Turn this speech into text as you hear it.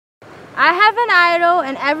I have an idol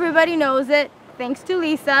and everybody knows it, thanks to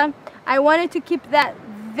Lisa. I wanted to keep that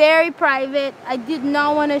very private. I did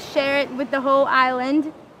not want to share it with the whole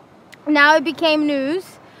island. Now it became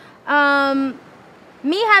news.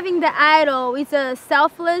 Me having the idol is a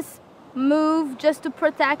selfless move just to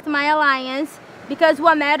protect my alliance, because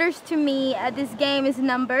what matters to me at this game is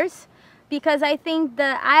numbers, because I think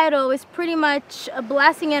the idol is pretty much a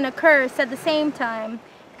blessing and a curse at the same time,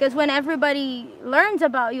 because when everybody learns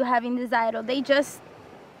about you having this idol, they just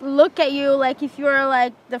look at you like if you're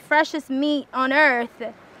like the freshest meat on earth.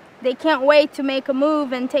 They can't wait to make a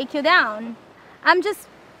move and take you down. I'm just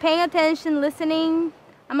paying attention, listening.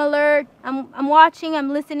 I'm alert, I'm watching, I'm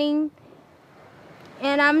listening,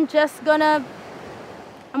 and I'm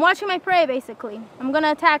watching my prey basically. I'm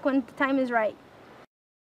gonna attack when the time is right.